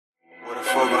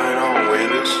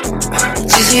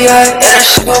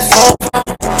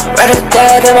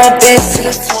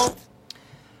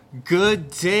Good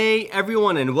day,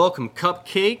 everyone, and welcome,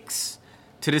 Cupcakes,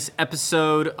 to this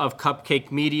episode of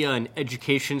Cupcake Media and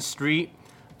Education Street.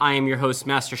 I am your host,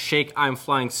 Master Shake. I'm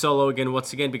flying solo again,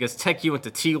 once again, because Techie went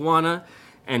to Tijuana,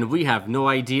 and we have no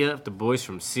idea if the boys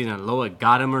from Sinaloa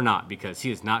got him or not, because he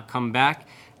has not come back,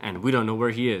 and we don't know where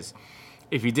he is.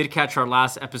 If you did catch our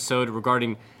last episode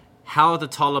regarding how the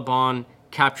Taliban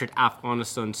captured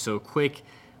Afghanistan so quick,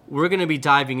 we're going to be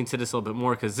diving into this a little bit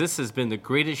more, because this has been the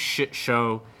greatest shit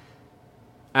show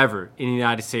ever in the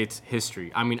United States history.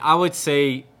 I mean, I would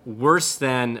say worse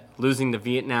than losing the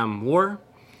Vietnam War.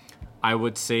 I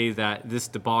would say that this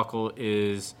debacle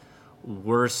is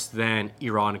worse than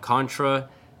Iran-Contra.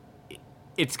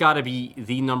 It's got to be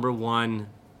the number one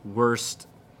worst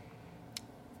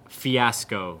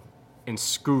fiasco and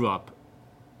screw-up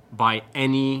by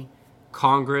any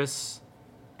Congress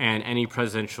and any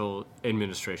presidential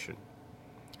administration.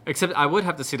 Except I would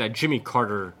have to say that Jimmy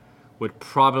Carter would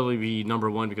probably be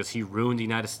number one, because he ruined the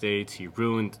United States. He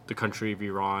ruined the country of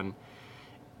Iran.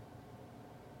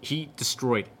 He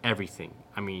destroyed everything.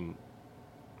 I mean,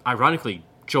 ironically,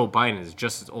 Joe Biden is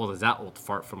just as old as that old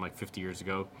fart from like 50 years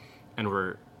ago. And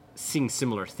we're seeing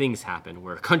similar things happen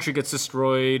where a country gets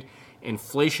destroyed,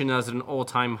 inflation is at an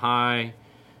all-time high,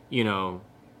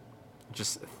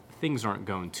 just things aren't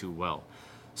going too well.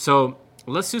 So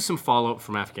let's do some follow-up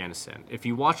from Afghanistan. If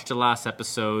you watched the last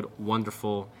episode,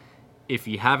 wonderful. If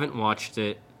you haven't watched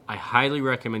it, I highly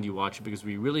recommend you watch it, because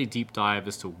we really deep dive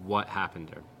as to what happened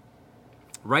there.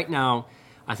 Right now,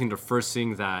 I think the first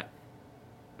thing that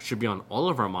should be on all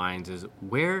of our minds is,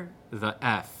 where the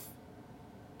F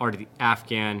are the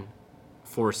Afghan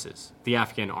forces, the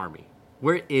Afghan army?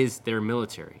 Where is their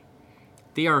military?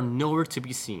 They are nowhere to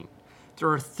be seen. There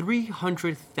are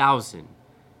 300,000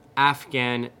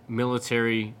 Afghan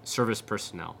military service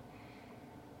personnel,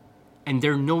 and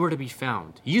they're nowhere to be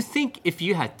found. You think if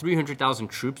you had 300,000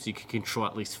 troops, you could control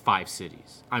at least 5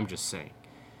 cities. I'm just saying.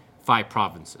 5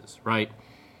 provinces, right?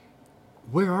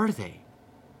 Where are they?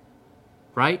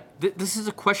 Right? This is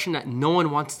a question that no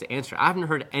one wants to answer. I haven't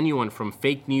heard anyone from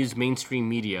fake news, mainstream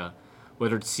media,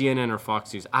 whether it's CNN or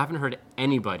Fox News, I haven't heard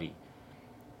anybody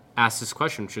ask this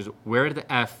question, which is, where the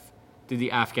F did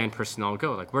the Afghan personnel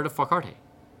go? Like, where the fuck are they?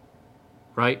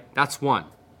 Right? That's one.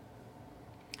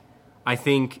 I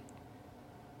think,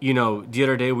 the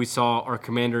other day we saw our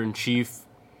commander-in-chief,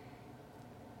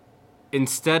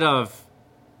 instead of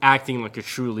acting like a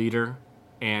true leader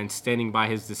and standing by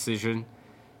his decision,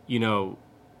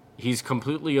 he's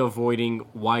completely avoiding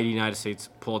why the United States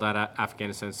pulled out of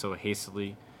Afghanistan so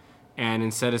hastily, and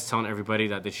instead is telling everybody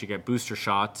that they should get booster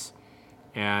shots.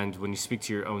 And when you speak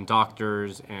to your own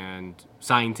doctors and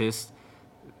scientists,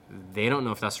 they don't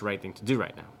know if that's the right thing to do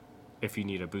right now if you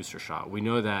need a booster shot. We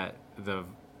know that,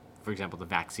 for example, the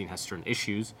vaccine has certain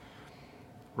issues,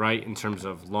 right, in terms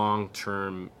of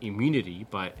long-term immunity,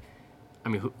 but I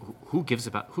mean, who gives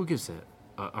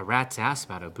a rat's ass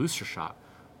about a booster shot?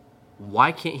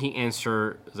 Why can't he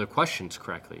answer the questions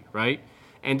correctly, right?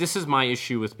 And this is my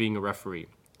issue with being a referee.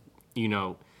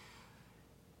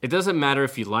 It doesn't matter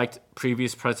if you liked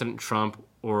previous President Trump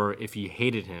or if you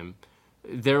hated him.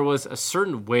 There was a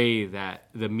certain way that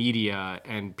the media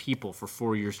and people for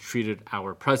 4 years treated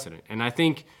our president. And I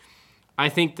think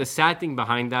the sad thing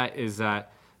behind that is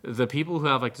that the people who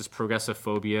have like this progressive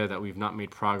phobia that we've not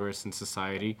made progress in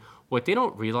society, what they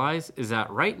don't realize is that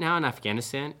right now in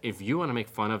Afghanistan, if you want to make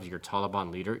fun of your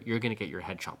Taliban leader, you're going to get your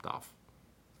head chopped off.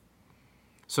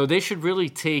 So they should really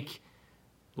take,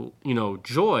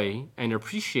 joy and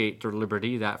appreciate their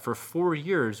liberty that for 4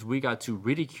 years we got to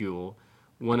ridicule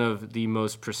one of the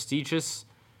most prestigious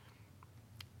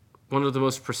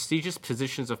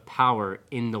positions of power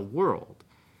in the world.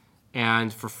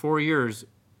 And for 4 years,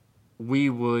 we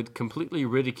would completely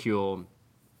ridicule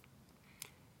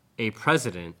a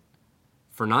president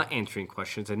for not answering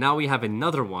questions. And now we have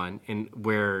another one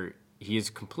where he has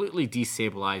completely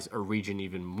destabilized a region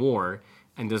even more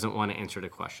and doesn't want to answer the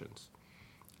questions.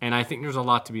 And I think there's a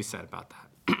lot to be said about that.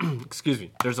 Excuse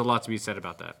me. There's a lot to be said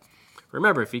about that.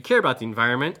 Remember, if you care about the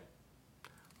environment,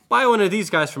 buy one of these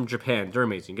guys from Japan. They're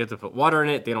amazing. You get to put water in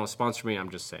it. They don't sponsor me.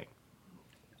 I'm just saying.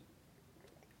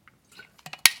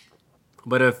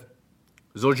 But if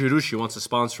Zojirushi wants to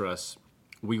sponsor us,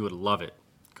 we would love it,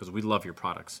 because we love your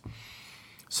products.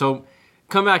 So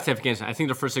come back to Afghanistan. I think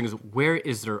the first thing is, where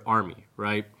is their army,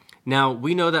 right? Now,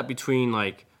 we know that between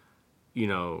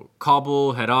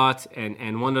Kabul, Herat,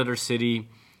 and one other city,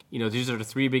 these are the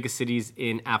 3 biggest cities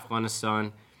in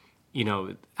Afghanistan.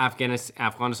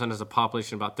 Afghanistan has a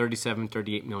population of about 37,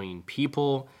 38 million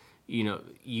people.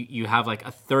 you have like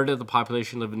a third of the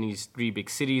population living in these three big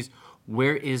cities.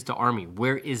 Where is the army?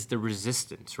 Where is the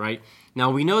resistance, right? Now,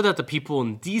 we know that the people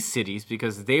in these cities,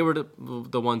 because they were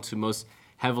the ones who most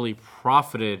heavily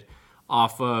profited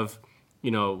off of,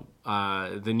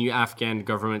 the new Afghan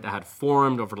government that had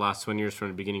formed over the last 20 years from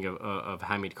the beginning of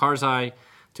Hamid Karzai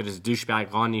to this douchebag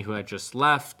Ghani who had just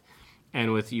left,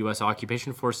 and with U.S.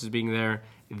 occupation forces being there,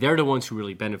 they're the ones who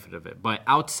really benefit of it. But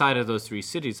outside of those three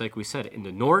cities, like we said, in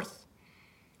the north,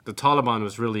 the Taliban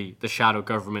was really the shadow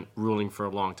government ruling for a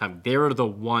long time. They were the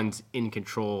ones in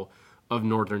control of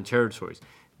northern territories.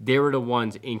 They were the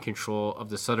ones in control of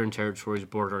the southern territories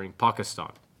bordering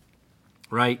Pakistan,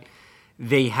 right?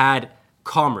 They had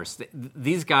commerce.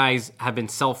 These guys have been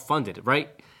self-funded, right?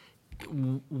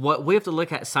 What we have to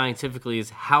look at scientifically is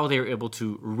how they're able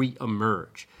to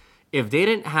re-emerge. If they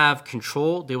didn't have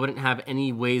control, they wouldn't have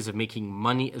any ways of making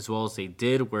money as well as they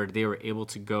did, where they were able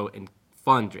to go and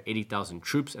fund their 80,000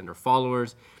 troops and their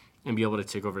followers and be able to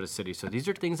take over the city. So these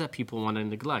are things that people want to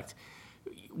neglect.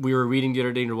 We were reading the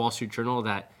other day in the Wall Street Journal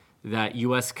that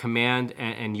U.S. command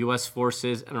and U.S.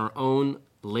 forces and our own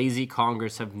lazy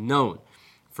Congress have known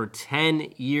for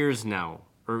 10 years now,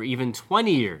 or even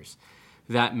 20 years,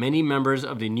 that many members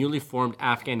of the newly formed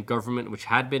Afghan government, which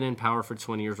had been in power for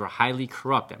 20 years, were highly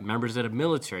corrupt, that members of the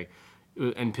military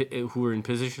and who were in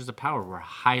positions of power were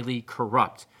highly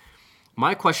corrupt.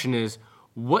 My question is,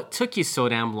 what took you so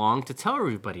damn long to tell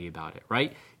everybody about it,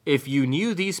 right? If you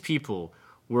knew these people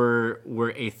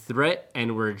were a threat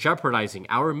and were jeopardizing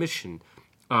our mission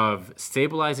of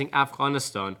stabilizing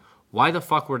Afghanistan, why the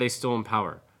fuck were they still in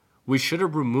power? We should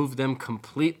have removed them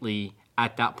completely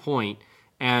at that point.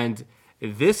 And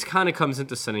this kind of comes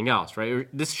into something else, right?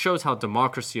 This shows how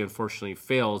democracy unfortunately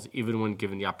fails even when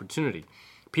given the opportunity.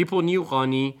 People knew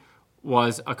Ghani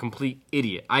was a complete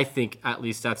idiot. I think at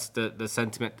least that's the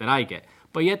sentiment that I get.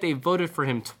 But yet they voted for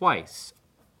him twice.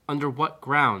 Under what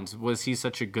grounds was he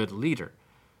such a good leader?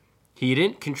 He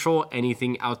didn't control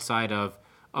anything outside of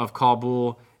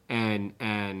Kabul and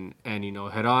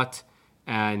Herat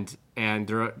and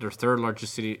their third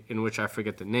largest city, in which I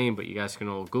forget the name, but you guys can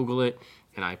all Google it,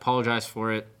 and I apologize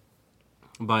for it.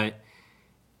 But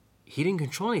he didn't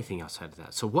control anything outside of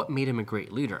that. So what made him a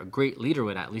great leader? A great leader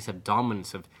would at least have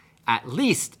dominance of at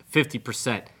least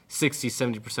 50%, 60,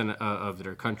 70% of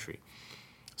their country.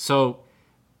 So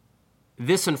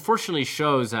this unfortunately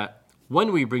shows that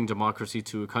when we bring democracy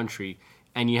to a country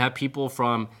and you have people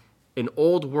from an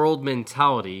old world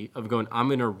mentality of going, I'm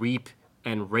going to reap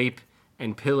and rape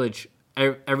and pillage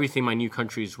everything my new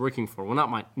country is working for. Well,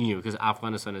 not my new, because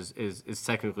Afghanistan is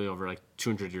technically over like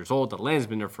 200 years old. The land's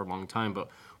been there for a long time, but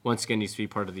once again, used to be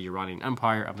part of the Iranian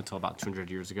Empire up until about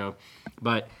 200 years ago.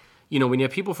 But, when you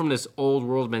have people from this old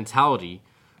world mentality,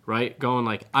 right, going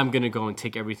like, I'm going to go and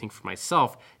take everything for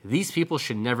myself, these people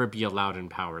should never be allowed in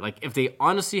power. Like, if they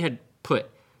honestly had put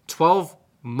 12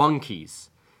 monkeys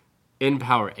in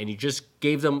power and you just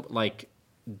gave them, like,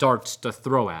 darts to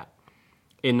throw at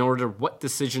in order what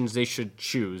decisions they should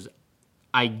choose,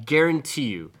 I guarantee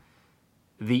you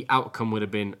the outcome would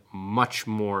have been much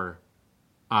more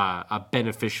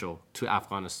beneficial to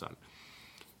Afghanistan.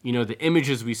 The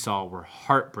images we saw were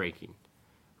heartbreaking,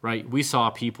 right? We saw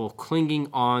people clinging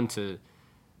on to,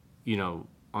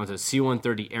 onto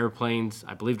C-130 airplanes.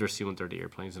 I believe they're C-130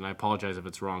 airplanes, and I apologize if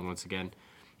it's wrong once again.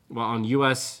 Well, on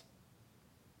U.S.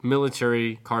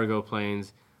 military cargo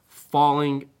planes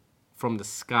falling from the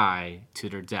sky to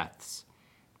their deaths.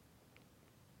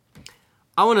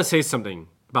 I want to say something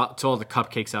to all the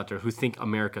cupcakes out there who think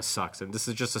America sucks, and this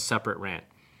is just a separate rant.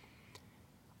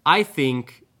 I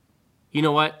think, you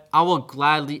know what? I will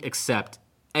gladly accept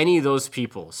any of those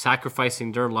people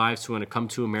sacrificing their lives who want to come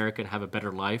to America and have a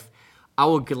better life. I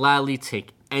will gladly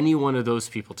take any one of those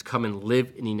people to come and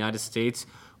live in the United States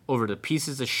over the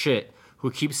pieces of shit who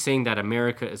keep saying that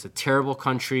America is a terrible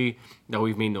country, that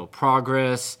we've made no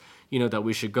progress, that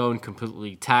we should go and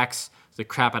completely tax the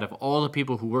crap out of all the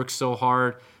people who work so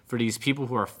hard, for these people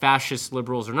who are fascist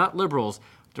liberals, or not liberals,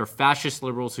 they're fascist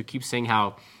liberals who keep saying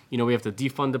how, we have to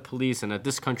defund the police and that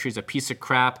this country is a piece of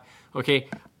crap. Okay,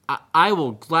 I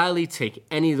will gladly take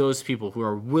any of those people who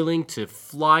are willing to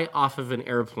fly off of an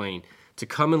airplane to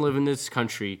come and live in this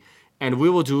country, and we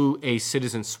will do a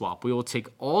citizen swap. We will take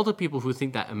all the people who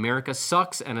think that America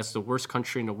sucks and it's the worst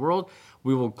country in the world.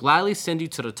 We will gladly send you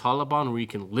to the Taliban where you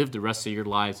can live the rest of your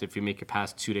lives if you make it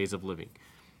past 2 days of living.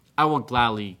 I will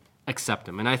gladly accept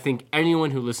them. And I think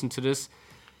anyone who listened to this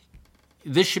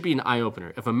should be an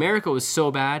eye-opener. If America was so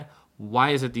bad,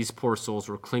 why is it these poor souls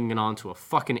were clinging on to a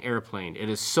fucking airplane? It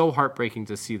is so heartbreaking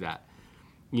to see that.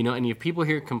 And you have people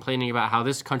here complaining about how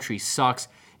this country sucks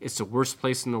it's the worst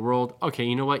place in the world. Okay,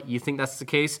 you know what? You think that's the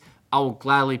case? I will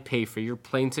gladly pay for your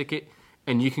plane ticket,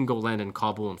 and you can go land in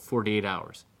Kabul in 48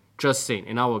 hours. Just saying.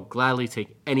 And I will gladly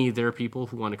take any of their people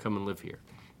who want to come and live here.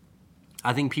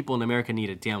 I think people in America need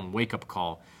a damn wake-up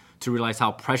call to realize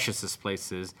how precious this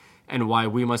place is and why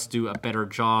we must do a better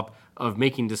job of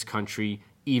making this country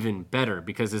even better,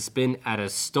 because it's been at a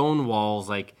stonewall's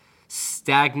like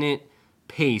stagnant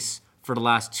pace for the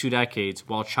last 2 decades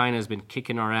while China has been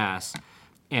kicking our ass.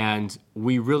 And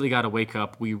we really got to wake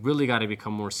up. We really got to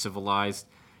become more civilized,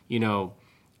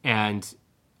 and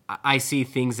I see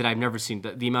things that I've never seen.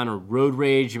 The amount of road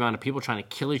rage, the amount of people trying to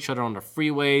kill each other on the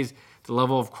freeways, the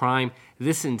level of crime.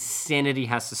 This insanity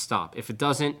has to stop. If it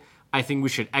doesn't, I think we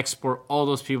should export all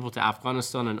those people to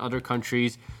Afghanistan and other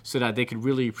countries so that they could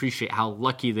really appreciate how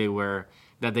lucky they were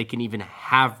that they can even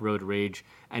have road rage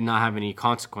and not have any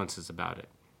consequences about it.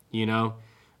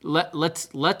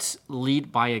 Let's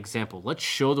lead by example. Let's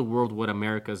show the world what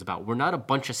America is about. We're not a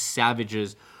bunch of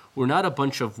savages. We're not a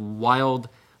bunch of wildlings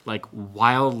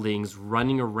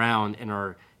running around in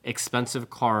our expensive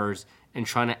cars and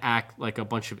trying to act like a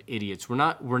bunch of idiots. We're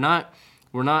not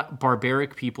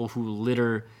barbaric people who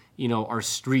litter, our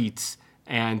streets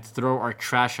and throw our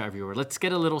trash everywhere. Let's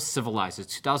get a little civilized.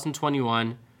 It's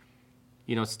 2021.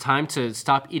 It's time to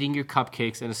stop eating your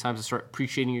cupcakes, and it's time to start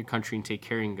appreciating your country and take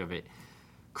caring of it.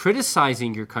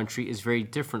 Criticizing your country is very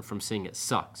different from saying it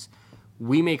sucks.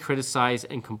 We may criticize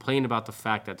and complain about the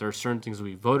fact that there are certain things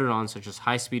we voted on, such as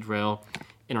high-speed rail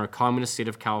in our communist state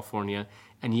of California,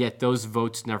 and yet those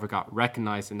votes never got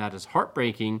recognized, and that is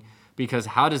heartbreaking, because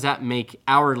how does that make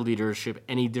our leadership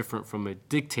any different from a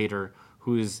dictator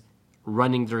who is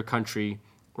running their country,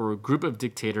 or a group of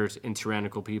dictators and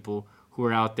tyrannical people who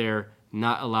are out there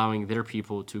not allowing their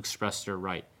people to express their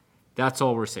right? That's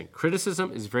all we're saying.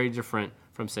 Criticism is very different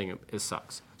from saying it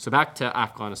sucks. So back to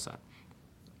Afghanistan.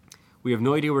 We have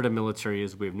no idea where the military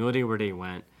is. We have no idea where they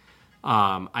went.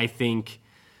 I think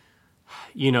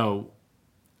the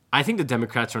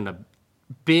Democrats are in a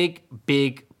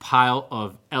big pile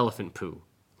of elephant poo,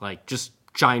 like just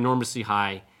ginormously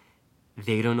high.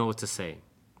 They don't know what to say.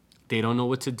 They don't know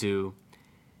what to do.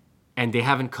 And they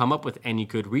haven't come up with any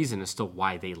good reason as to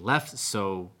why they left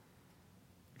so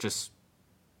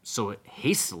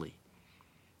hastily.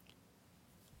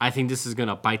 I think this is going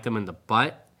to bite them in the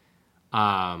butt.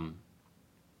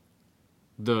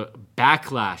 The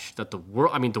backlash that the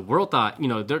world thought,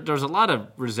 there's a lot of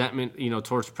resentment,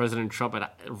 towards President Trump.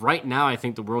 But right now, I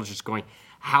think the world's just going,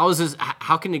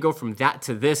 how can they go from that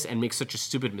to this and make such a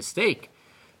stupid mistake?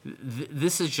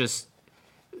 This is just,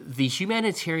 the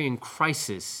humanitarian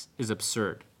crisis is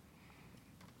absurd.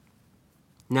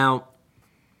 Now,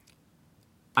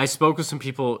 I spoke with some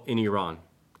people in Iran,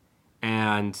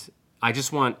 and I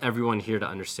just want everyone here to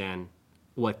understand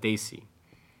what they see.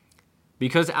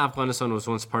 Because Afghanistan was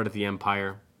once part of the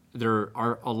empire, there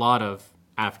are a lot of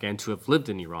Afghans who have lived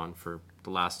in Iran for the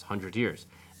last 100 years.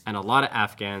 And a lot of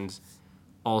Afghans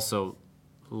also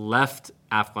left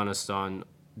Afghanistan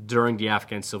during the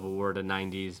Afghan Civil War, the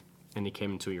 90s, and they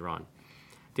came into Iran.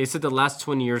 They said the last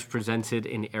 20 years presented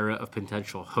an era of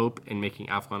potential hope in making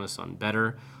Afghanistan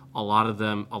better. A lot of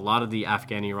the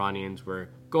Afghan Iranians were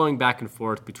going back and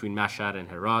forth between Mashhad and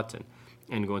Herat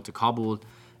and going to Kabul.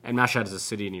 And Mashhad is a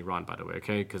city in Iran, by the way,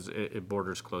 okay, because it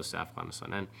borders close to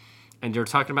Afghanistan. And they're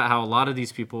talking about how a lot of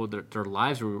these people, their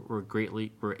lives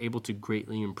were able to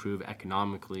greatly improve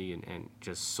economically and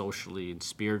just socially and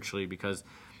spiritually, because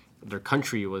their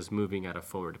country was moving at a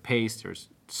forward pace. There's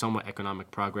somewhat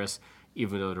economic progress,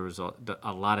 even though there was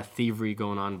a lot of thievery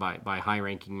going on by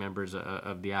high-ranking members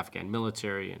of the Afghan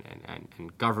military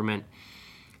and government.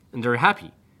 And they're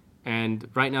happy. And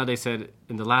right now, they said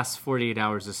in the last 48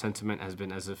 hours, the sentiment has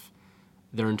been as if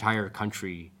their entire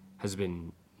country has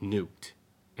been nuked.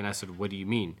 And I said, what do you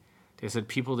mean? They said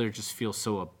people there just feel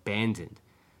so abandoned.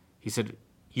 He said,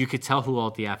 you could tell who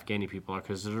all the Afghani people are,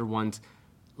 because they're the ones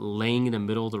laying in the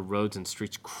middle of the roads and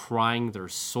streets crying their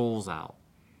souls out.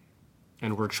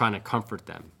 And we're trying to comfort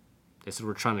them. They said,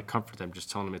 we're trying to comfort them,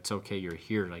 just telling them it's okay, you're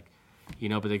here.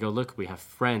 But they go, look, we have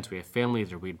friends, we have family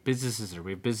there, we have businesses there,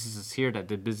 we have businesses here that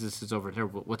did businesses over there.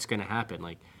 What's going to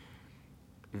happen?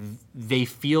 They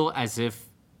feel as if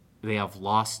they have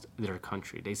lost their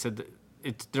country. They said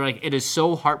they're like, it is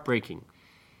so heartbreaking.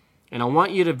 And I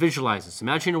want you to visualize this.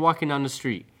 Imagine you're walking down the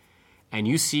street and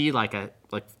you see like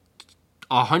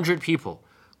 100 people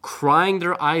crying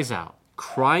their eyes out,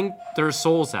 crying their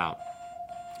souls out,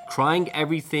 crying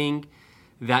everything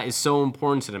that is so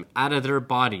important to them out of their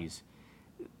bodies.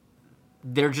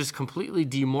 They're just completely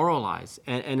demoralized.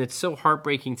 And it's so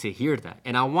heartbreaking to hear that.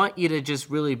 And I want you to just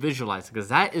really visualize it, because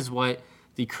that is what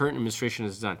the current administration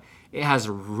has done. It has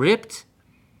ripped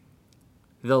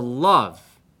the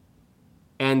love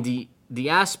and the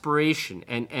aspiration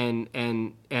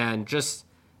and just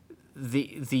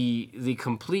the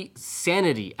complete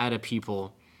sanity out of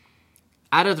people,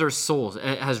 out of their souls.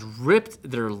 It has ripped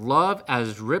their love,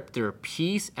 has ripped their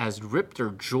peace, has ripped their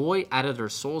joy out of their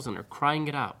souls, and they're crying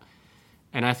it out.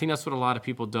 And I think that's what a lot of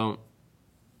people do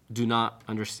not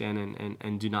understand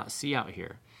and do not see out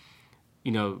here.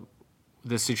 You know,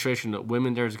 the situation that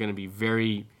women there is going to be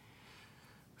very,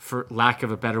 for lack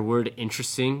of a better word,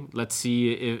 interesting. Let's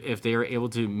see if they are able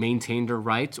to maintain their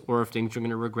rights or if things are going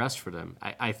to regress for them.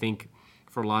 I think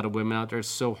for a lot of women out there, it's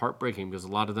so heartbreaking because a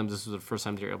lot of them, this was the first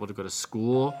time they were able to go to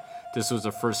school. This was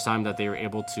the first time that they were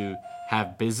able to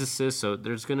have businesses. So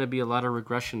there's going to be a lot of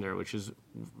regression there, which is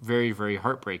very, very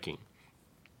heartbreaking.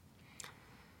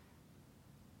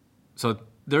 So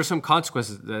there's some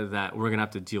consequences that we're going to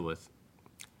have to deal with.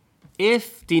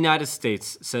 If the United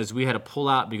States says we had to pull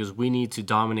out because we need to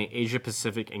dominate Asia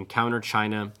Pacific and counter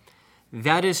China,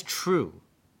 that is true.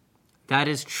 That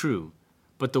is true.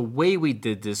 But the way we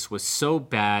did this was so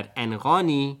bad. And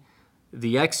Ghani,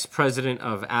 the ex-president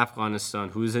of Afghanistan,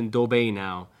 who's in Dubai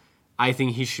now, I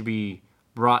think he should be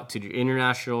brought to the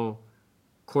International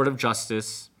Court of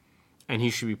Justice and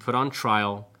he should be put on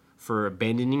trial for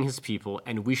abandoning his people,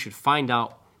 and we should find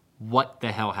out what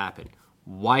the hell happened.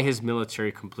 Why his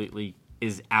military completely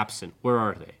is absent. Where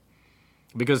are they?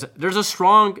 Because there's a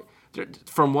strong,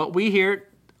 from what we hear,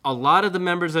 a lot of the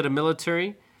members of the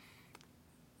military,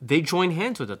 they join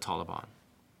hands with the Taliban.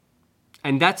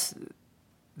 And that's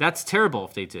terrible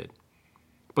if they did.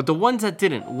 But the ones that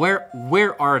didn't,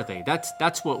 where are they?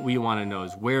 That's what we want to know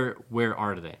is where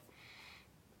are they?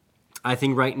 I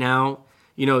think right now,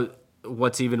 you know,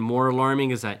 what's even more alarming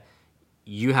is that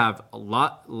you have a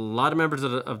lot of members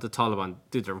of the Taliban.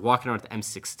 Dude, they're walking around with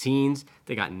M16s.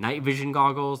 They got night vision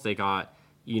goggles. They got,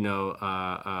 you know,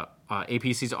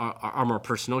 APCs, armored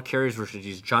personnel carriers, which are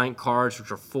these giant cars,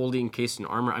 which are fully encased in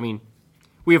armor. I mean,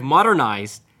 we have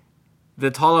modernized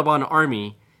the Taliban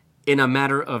army in a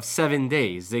matter of 7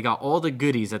 days. They got all the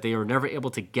goodies that they were never able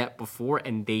to get before,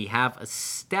 and they have a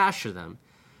stash of them.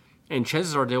 And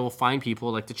chances are they will find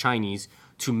people like the Chinese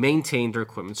to maintain their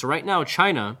equipment. So right now,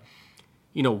 China,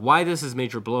 you know, why this is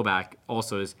major blowback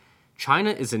also is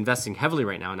China is investing heavily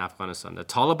right now in Afghanistan. The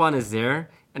Taliban is there,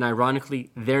 and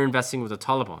ironically, they're investing with the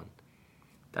Taliban.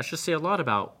 That should say a lot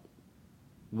about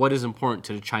what is important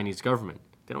to the Chinese government.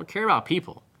 They don't care about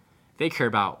people. They care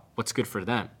about what's good for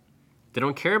them. They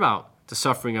don't care about the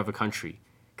suffering of a country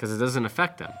because it doesn't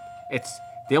affect them.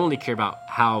 They only care about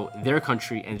how their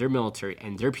country and their military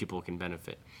and their people can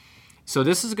benefit. So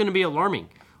this is going to be alarming.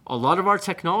 A lot of our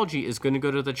technology is going to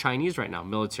go to the Chinese right now,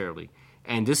 militarily.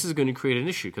 And this is going to create an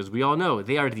issue because we all know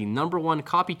they are the #1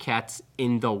 copycats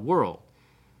in the world.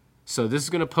 So this is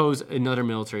going to pose another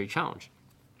military challenge.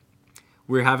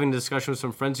 We were having a discussion with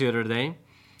some friends the other day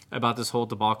about this whole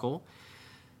debacle.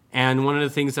 And one of the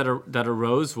things that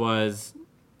arose was,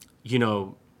 you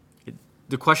know,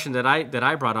 the question that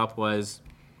I brought up was,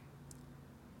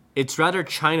 it's rather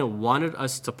China wanted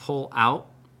us to pull out,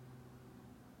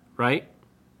 right?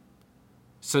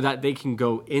 So that they can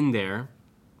go in there.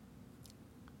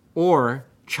 Or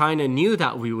China knew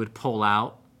that we would pull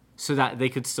out so that they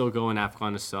could still go in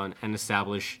Afghanistan and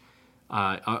establish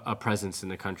a presence in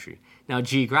the country. Now,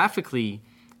 geographically,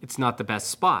 it's not the best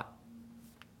spot.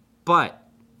 But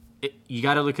you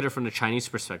got to look at it from the Chinese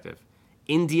perspective.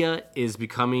 India is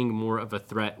becoming more of a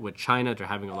threat with China. They're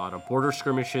having a lot of border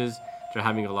skirmishes. They're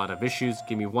having a lot of issues.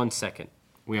 Give me 1 second.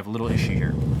 We have a little issue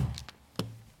here.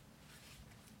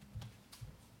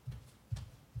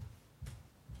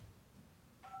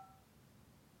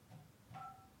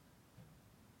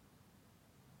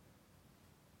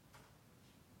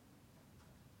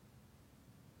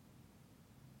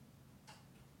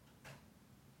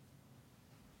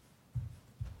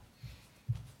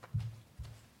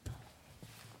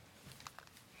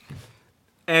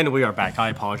 And we are back. I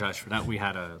apologize for that. We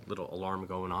had a little alarm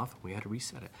going off. We had to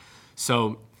reset it.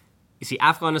 So, you see,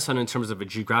 Afghanistan in terms of a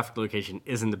geographic location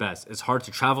isn't the best. It's hard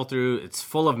to travel through. It's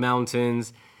full of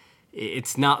mountains.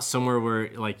 It's not somewhere where,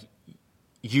 like,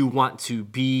 you want to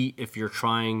be if you're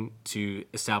trying to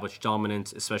establish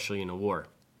dominance, especially in a war.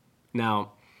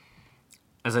 Now,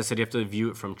 as I said, you have to view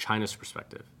it from China's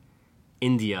perspective.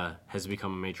 India has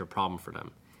become a major problem for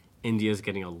them. India is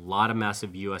getting a lot of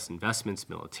massive U.S. investments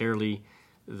militarily.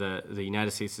 The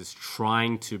United States is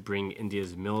trying to bring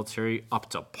India's military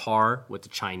up to par with the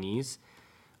Chinese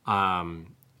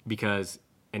because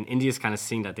India is kind of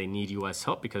seeing that they need U.S.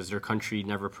 help because their country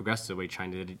never progressed the way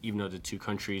China did, even though the two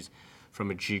countries from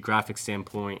a geographic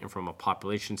standpoint and from a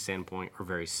population standpoint are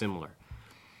very similar.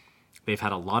 They've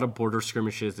had a lot of border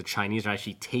skirmishes. The Chinese are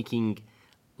actually taking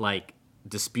like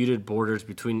disputed borders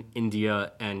between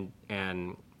India and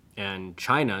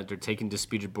China. They're taking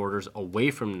disputed borders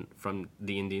away from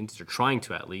the Indians. They're trying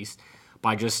to, at least,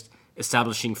 by just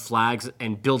establishing flags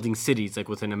and building cities like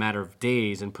within a matter of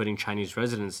days and putting Chinese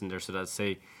residents in there so that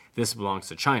say this belongs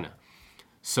to China.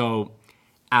 So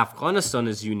Afghanistan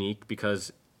is unique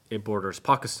because it borders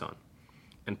Pakistan,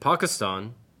 and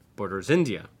Pakistan borders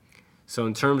India. So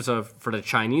in terms of for the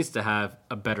Chinese to have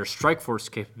a better strike force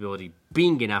capability,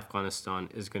 being in Afghanistan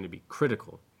is going to be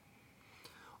critical.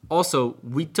 Also,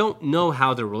 we don't know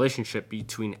how the relationship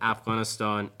between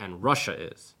Afghanistan and Russia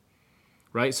is,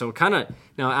 right? So kind of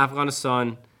now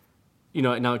Afghanistan,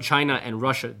 now China and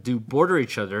Russia do border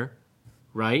each other,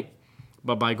 right?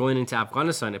 But by going into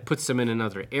Afghanistan, it puts them in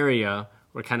another area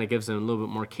where it kind of gives them a little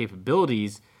bit more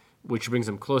capabilities, which brings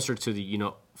them closer to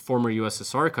the, former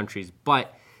USSR countries.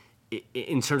 But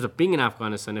in terms of being in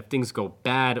Afghanistan, if things go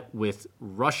bad with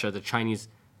Russia, the Chinese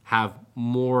have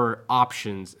more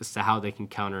options as to how they can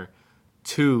counter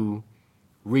two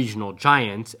regional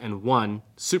giants and one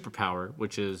superpower,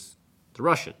 which is the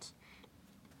Russians.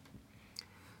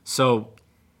 So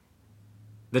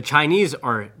the Chinese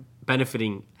are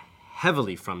benefiting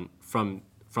heavily from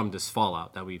this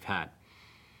fallout that we've had.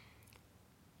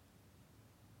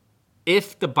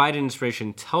 If the Biden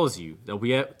administration tells you that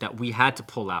we had to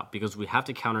pull out because we have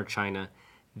to counter China,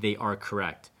 they are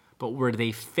correct. But where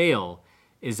they fail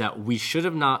is that we should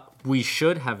have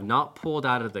not pulled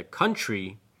out of the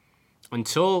country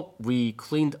until we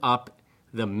cleaned up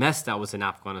the mess that was in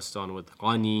Afghanistan with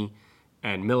Ghani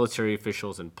and military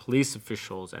officials and police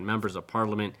officials and members of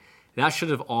parliament. That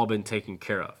should have all been taken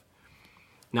care of.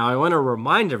 Now, I want to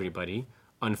remind everybody,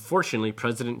 unfortunately,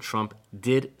 President Trump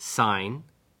did sign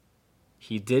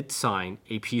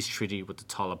a peace treaty with the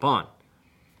Taliban.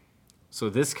 So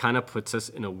this kind of puts us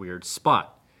in a weird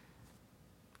spot.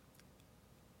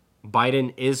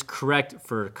 Biden is correct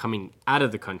for coming out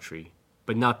of the country,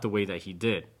 but not the way that he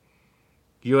did.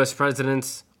 U.S.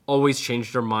 presidents always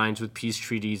change their minds with peace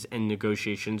treaties and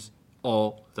negotiations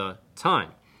all the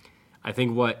time. I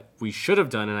think what we should have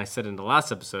done, and I said in the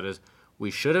last episode, is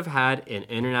we should have had an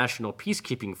international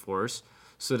peacekeeping force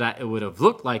so that it would have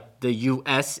looked like the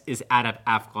U.S. is out of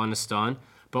Afghanistan,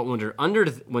 but when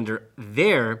they're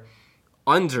there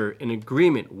under an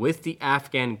agreement with the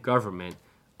Afghan government,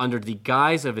 under the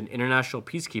guise of an international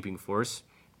peacekeeping force,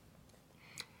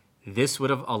 this would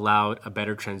have allowed a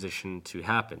better transition to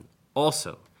happen.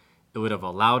 Also, it would have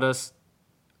allowed us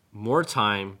more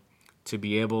time to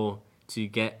be able to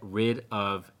get rid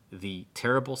of the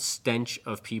terrible stench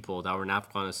of people that were in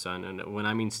Afghanistan. And when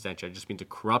I mean stench, I just mean the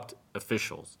corrupt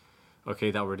officials,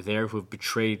 that were there who have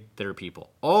betrayed their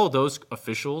people. All those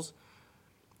officials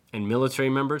and military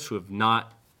members who have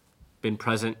not been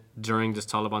present during this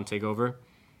Taliban takeover,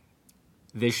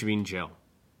 they should be in jail.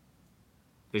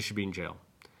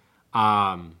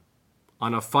 On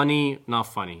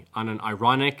an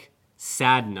ironic,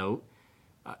 sad note,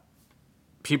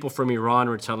 people from Iran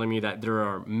were telling me that there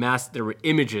were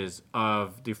images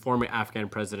of the former Afghan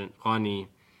president Ghani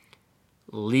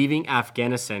leaving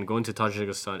Afghanistan, going to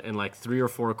Tajikistan in like 3 or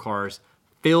 4 cars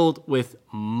filled with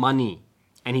money.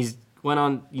 And he's went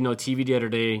on, TV the other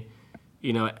day,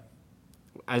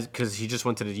 because he just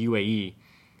went to the UAE,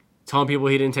 telling people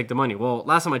he didn't take the money. Well,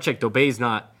 last time I checked, Dubai is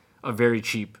not a very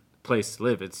cheap place to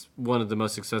live. It's one of the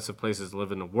most expensive places to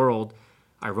live in the world.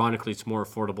 Ironically, it's more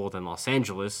affordable than Los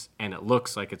Angeles, and it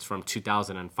looks like it's from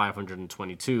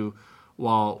 2522,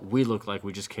 while we look like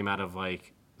we just came out of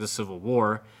like the Civil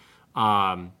War.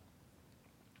 But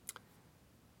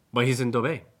he's in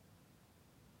Dubai.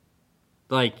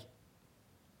 Like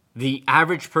the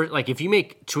average if you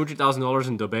make $200,000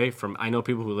 in Dubai, I know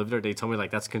people who live there, they tell me like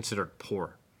that's considered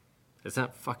poor. Isn't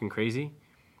that fucking crazy?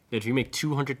 If you make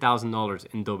 $200,000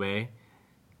 in Dubai,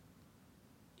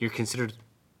 you're considered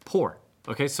poor.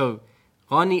 Okay, so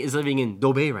Ghani is living in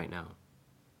Dubai right now.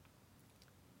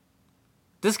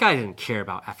 This guy didn't care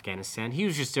about Afghanistan. He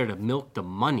was just there to milk the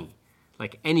money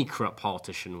like any corrupt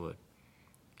politician would.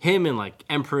 Him and like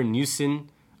Emperor Newsom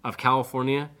of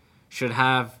California should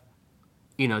have,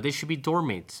 they should be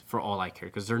doormates for all I care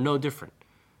because they're no different.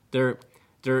 They're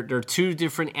two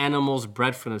different animals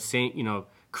bred from the same,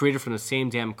 created from the same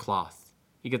damn cloth.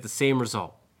 You get the same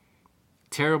result.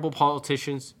 Terrible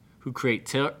politicians who create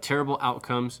terrible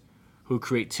outcomes, who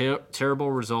create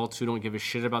terrible results, who don't give a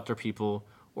shit about their people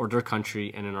or their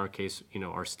country, and in our case,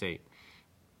 our state.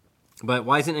 But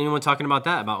why isn't anyone talking about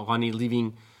that? About Ghani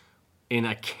leaving in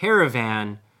a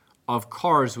caravan of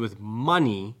cars with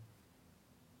money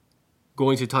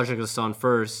going to Tajikistan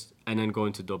first and then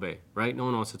going to Dubai, right? No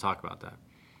one wants to talk about that.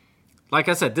 Like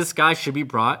I said, this guy should be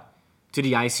brought to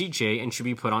the ICJ and should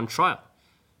be put on trial.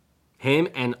 Him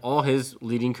and all his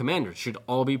leading commanders should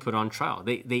all be put on trial.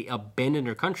 They abandoned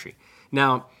their country.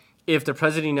 Now, if the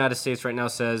president of the United States right now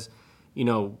says,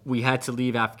 we had to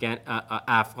leave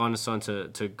Afghanistan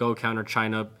to go counter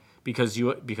China because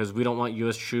we don't want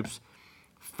U.S. troops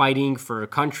fighting for a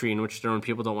country in which their own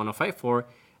people don't want to fight for,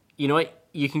 you know what?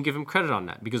 You can give him credit on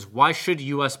that. Because why should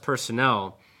U.S.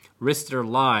 personnel risk their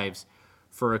lives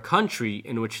for a country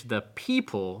in which the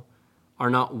people are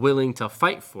not willing to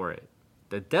fight for it?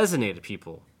 The designated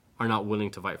people are not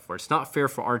willing to fight for it. It's not fair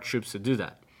for our troops to do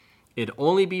that. It'd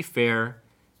only be fair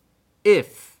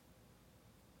if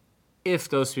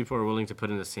those people are willing to put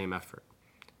in the same effort.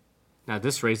 Now,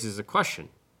 this raises a question.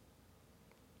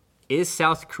 Is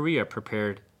South Korea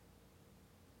prepared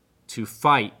to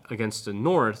fight against the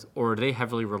North, or are they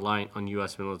heavily reliant on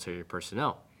U.S. military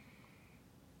personnel?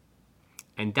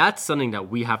 And that's something that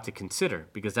we have to consider,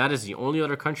 because that is the only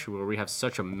other country where we have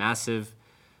such a massive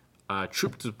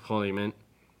troop deployment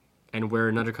and where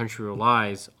another country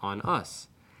relies on us.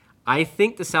 I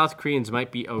think the South Koreans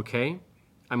might be okay.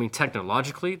 I mean,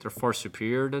 technologically, they're far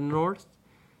superior to the North.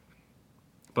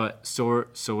 But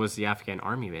so was the Afghan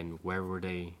army, and where were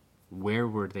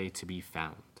they to be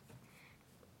found?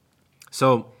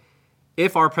 So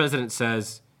if our president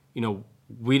says,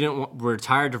 we're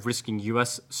tired of risking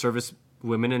U.S. service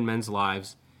women and men's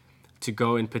lives to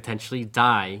go and potentially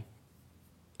die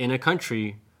in a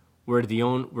country where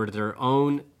their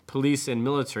own police and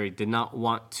military did not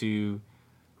want to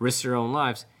risk their own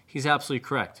lives, he's absolutely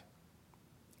correct.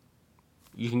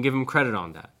 You can give him credit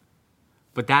on that.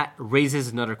 But that raises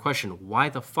another question. Why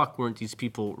the fuck weren't these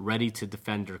people ready to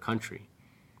defend their country?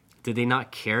 Did they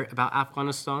not care about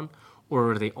Afghanistan, or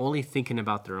were they only thinking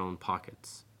about their own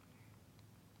pockets?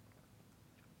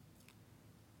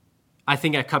 I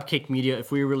think at Cupcake Media,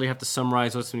 if we really have to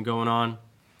summarize what's been going on,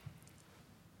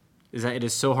 is that it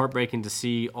is so heartbreaking to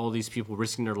see all these people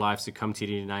risking their lives to come to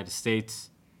the United States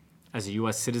as a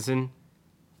U.S. citizen.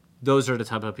 Those are the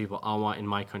type of people I want in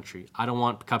my country. I don't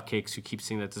want cupcakes who keep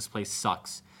saying that this place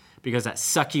sucks, because that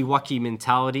sucky-wucky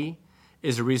mentality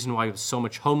is the reason why there's so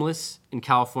much homeless in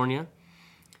California.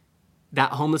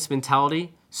 That homeless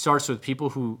mentality starts with people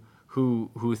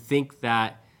who think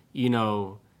that,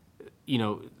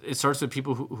 it starts with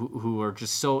people who are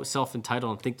just so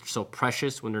self-entitled and think they're so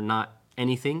precious when they're not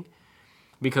anything.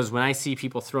 Because when I see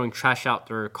people throwing trash out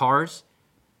their cars,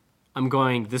 I'm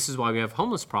going, this is why we have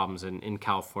homeless problems in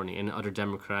California and other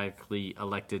democratically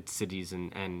elected cities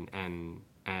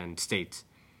and states.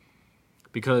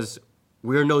 Because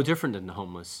we're no different than the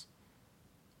homeless.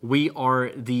 We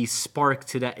are the spark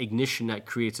to that ignition that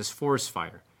creates this forest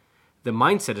fire. The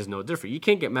mindset is no different. You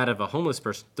can't get mad at a homeless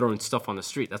person throwing stuff on the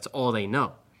street. That's all they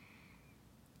know.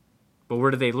 But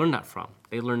where do they learn that from?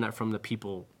 They learn that from the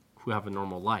people who have a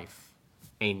normal life,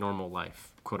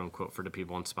 quote unquote, for the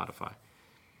people on Spotify.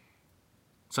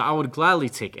 So I would gladly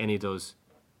take any of those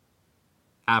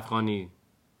Afghani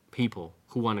people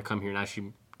who want to come here and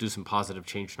actually do some positive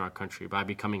change in our country by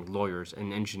becoming lawyers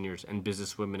and engineers and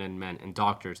businesswomen and men and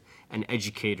doctors and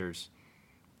educators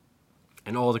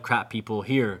and all the crap people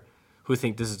here who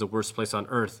think this is the worst place on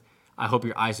earth. I hope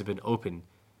your eyes have been opened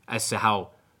as to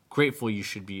how grateful you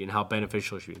should be and how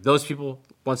beneficial you should be. Those people,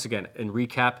 once again, in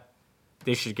recap,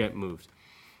 they should get moved.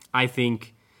 I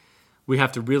think we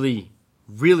have to really,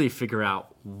 really figure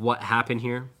out what happened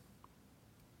here.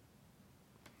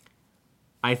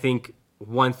 I think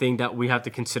one thing that we have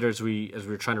to consider as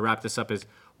we're trying to wrap this up is,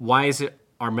 why is it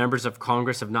our members of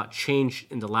Congress have not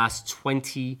changed in the last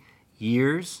 20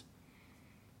 years?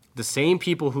 The same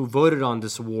people who voted on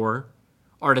this war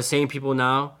are the same people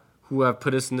now who have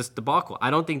put us in this debacle.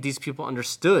 I don't think these people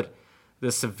understood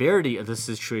the severity of the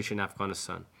situation in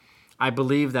Afghanistan. I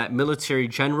believe that military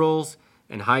generals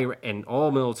and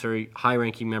all military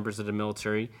high-ranking members of the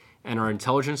military and our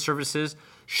intelligence services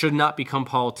should not become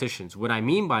politicians. What I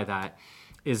mean by that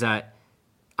is that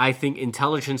I think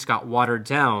intelligence got watered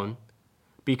down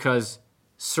because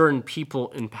certain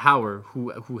people in power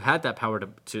who had that power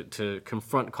to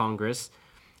confront Congress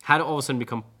had to all of a sudden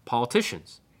become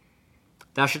politicians.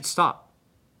 That should stop.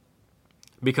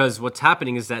 Because what's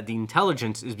happening is that the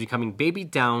intelligence is becoming babied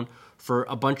down for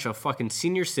a bunch of fucking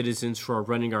senior citizens who are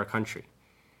running our country.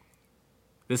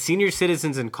 The senior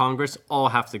citizens in Congress all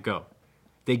have to go.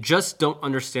 They just don't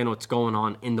understand what's going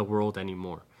on in the world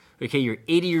anymore. Okay, you're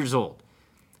 80 years old,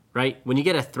 right? When you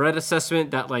get a threat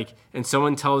assessment and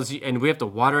someone tells you, and we have to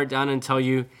water it down and tell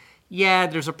you, yeah,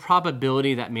 there's a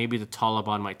probability that maybe the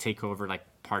Taliban might take over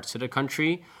parts of the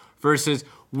country, versus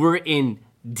we're in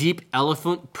deep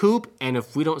elephant poop, and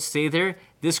if we don't stay there,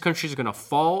 this country is going to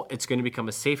fall. It's going to become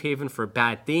a safe haven for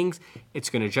bad things. It's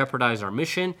going to jeopardize our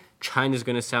mission. China's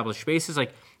going to establish bases,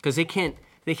 like, because they can't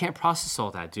process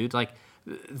all that, dude. Like,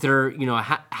 they're,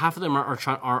 half of them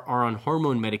are on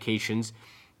hormone medications,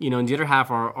 and the other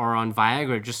half are on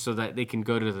Viagra just so that they can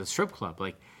go to the strip club.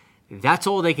 Like, that's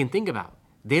all they can think about.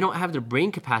 They don't have the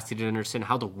brain capacity to understand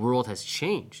how the world has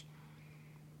changed.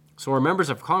 So our members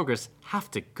of Congress have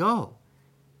to go.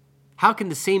 How can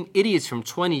the same idiots from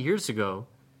 20 years ago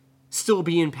still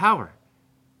be in power?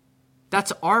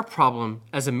 That's our problem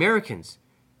as Americans.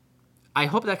 I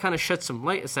hope that kind of sheds some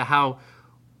light as to how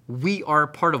we are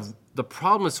part of the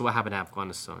problem as to what happened in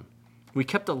Afghanistan. We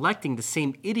kept electing the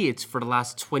same idiots for the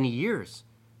last 20 years.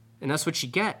 And that's what you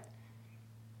get.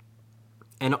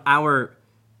 And our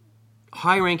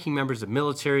high-ranking members of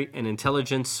military and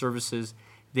intelligence services,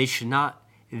 they should not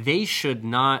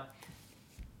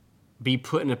be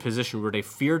put in a position where they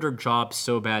fear their jobs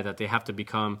so bad that they have to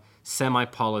become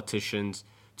semi-politicians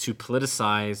to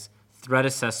politicize threat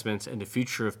assessments and the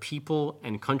future of people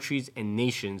and countries and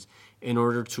nations in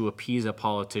order to appease a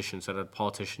politician so that a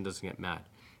politician doesn't get mad.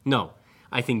 No,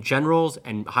 I think generals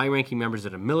and high-ranking members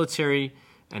of the military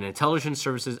and intelligence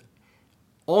services,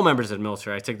 all members of the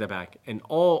military, I take that back, and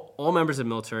all members of the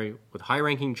military with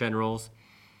high-ranking generals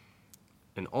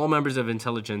and all members of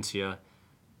intelligentsia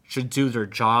should do their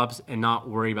jobs and not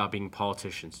worry about being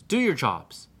politicians. Do your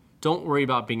jobs. Don't worry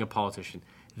about being a politician.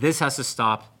 This has to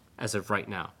stop as of right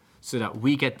now, so that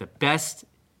we get the best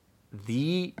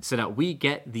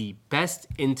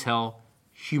intel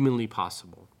humanly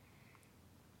possible.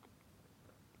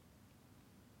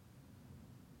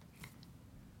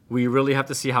 We really have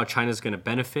to see how China's going to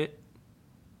benefit.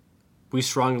 We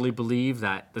strongly believe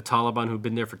that the Taliban, who've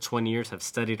been there for 20 years, have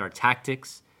studied our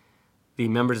tactics. The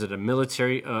members of the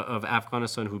military of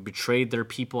Afghanistan who betrayed their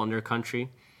people and their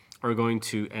country are going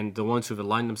to, and the ones who've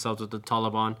aligned themselves with the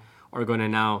Taliban, are going to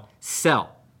now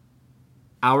sell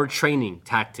our training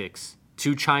tactics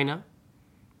to China.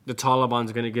 The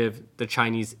Taliban's going to give the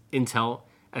Chinese intel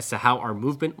as to how our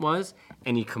movement was,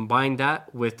 and you combine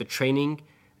that with the training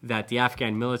that the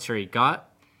Afghan military got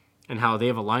and how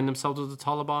they've aligned themselves with the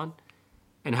Taliban,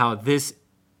 and how this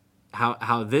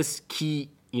key,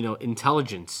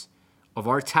 intelligence of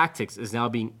our tactics is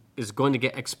going to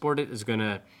get exported, is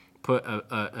going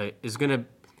to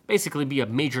basically be a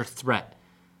major threat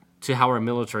to how our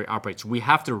military operates. We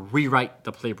have to rewrite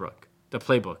the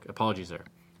playbook. Apologies there.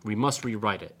 We must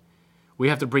rewrite it. We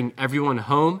have to bring everyone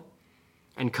home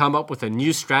and come up with a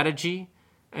new strategy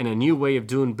and a new way of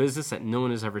doing business that no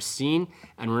one has ever seen.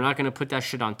 And we're not going to put that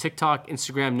shit on TikTok,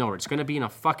 Instagram. No, it's going to be in a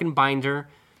fucking binder,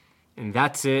 and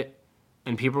that's it.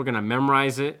 And people are going to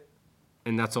memorize it,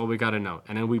 and that's all we got to know.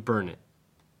 And then we burn it.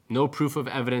 No proof of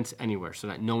evidence anywhere, so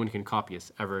that no one can copy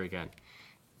us ever again.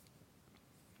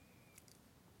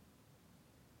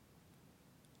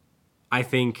 I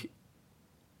think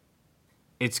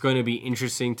it's going to be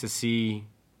interesting to see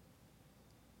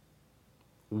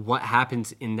what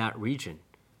happens in that region.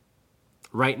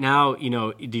 Right now,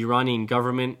 the Iranian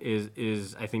government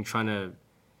is I think trying to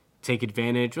take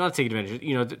advantage. Well, not take advantage.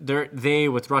 They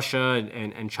with Russia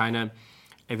and China,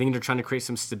 I think they're trying to create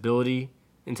some stability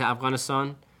into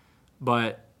Afghanistan.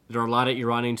 But there are a lot of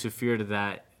Iranians who fear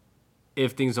that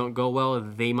if things don't go well,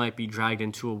 they might be dragged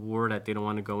into a war that they don't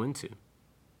want to go into.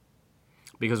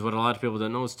 Because what a lot of people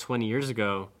don't know is 20 years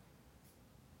ago,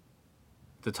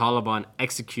 the Taliban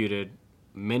executed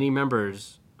many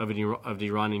members of the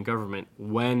Iranian government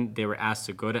when they were asked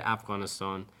to go to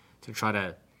Afghanistan to try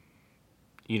to,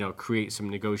 create some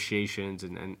negotiations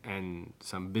and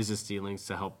some business dealings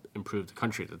to help improve the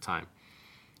country at the time.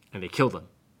 And they killed them.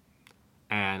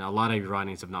 And a lot of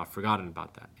Iranians have not forgotten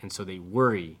about that. And so they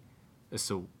worry as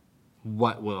to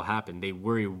what will happen. They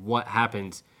worry what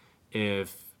happens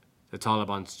if the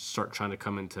Taliban start trying to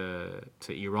come into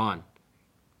Iran.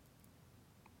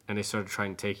 And they started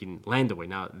trying taking land away.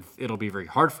 Now, it'll be very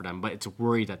hard for them, but it's a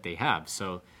worry that they have.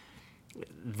 So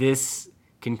this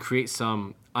can create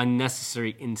some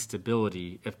unnecessary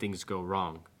instability if things go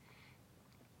wrong.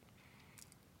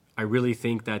 I really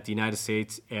think that the United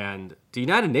States and the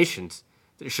United Nations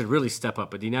should really step up,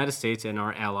 but the United States and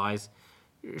our allies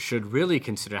should really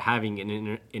consider having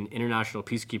an international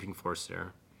peacekeeping force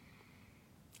there.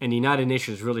 And the United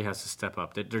Nations really has to step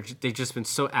up. They've just been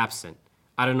so absent.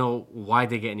 I don't know why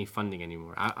they get any funding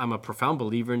anymore. I'm a profound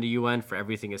believer in the UN for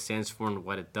everything it stands for and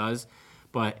what it does,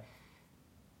 but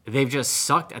they've just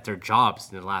sucked at their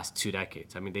jobs in the last 2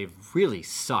 decades. I mean, they've really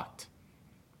sucked.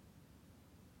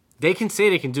 They can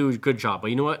say they can do a good job, but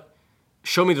you know what?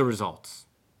 Show me the results.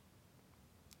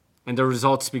 And the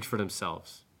results speak for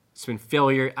themselves. It's been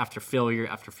failure after failure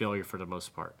after failure for the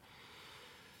most part.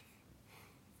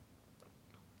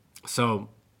 So,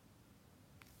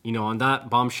 on that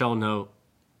bombshell note,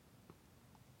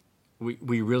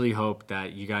 we really hope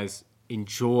that you guys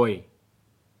enjoy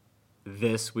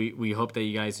this. We hope that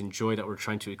you guys enjoy that we're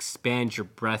trying to expand your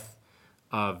breadth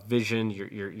of vision,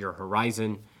 your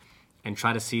horizon, and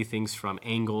try to see things from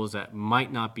angles that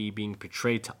might not be being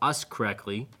portrayed to us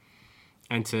correctly,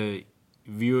 and to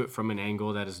view it from an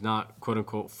angle that is not quote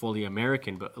unquote fully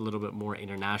American, but a little bit more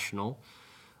international.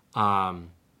 And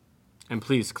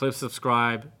please click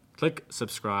subscribe.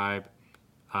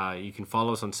 You can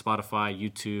follow us on Spotify,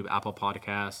 YouTube, Apple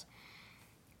Podcasts.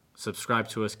 Subscribe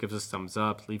to us, give us a thumbs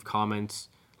up, leave comments,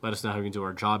 let us know how we can do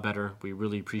our job better. We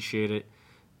really appreciate it.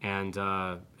 And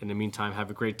in the meantime, have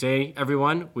a great day,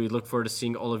 everyone. We look forward to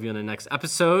seeing all of you in the next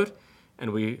episode.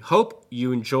 And we hope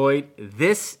you enjoyed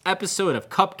this episode of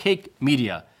Cupcake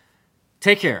Media.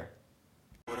 Take care.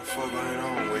 What the fuck going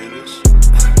on, Wailers?